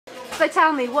So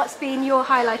tell me, what's been your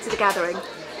highlight of the gathering?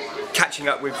 Catching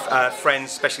up with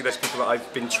friends, especially those people that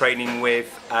I've been training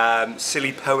with,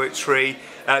 silly poetry.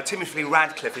 Timothy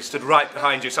Radcliffe is stood right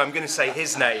behind you, so I'm going to say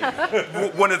his name.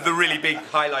 One of the really big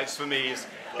highlights for me has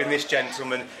been this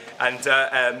gentleman and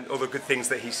all the good things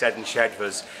that he said and shared with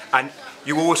us. And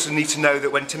you also need to know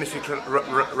that when Timothy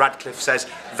Radcliffe says,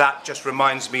 "That just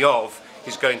reminds me of,"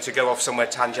 he's going to go off somewhere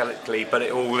tangentially, but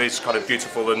it all is kind of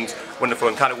beautiful and wonderful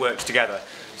and kind of works together.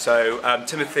 So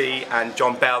Timothy and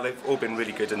John Bell, they've all been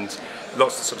really good and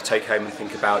lots to sort of take home and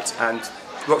think about, and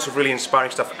lots of really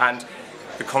inspiring stuff. And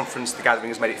the conference, the gathering,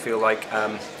 has made it feel like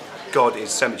God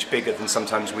is so much bigger than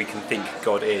sometimes we can think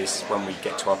God is when we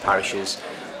get to our parishes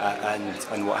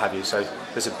and what have you. So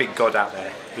there's a big God out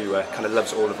there who kind of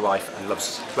loves all of life and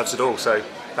loves it all. So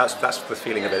that's the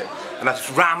feeling of it. And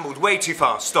that's rambled way too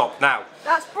far. Stop now.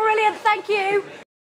 That's brilliant, thank you.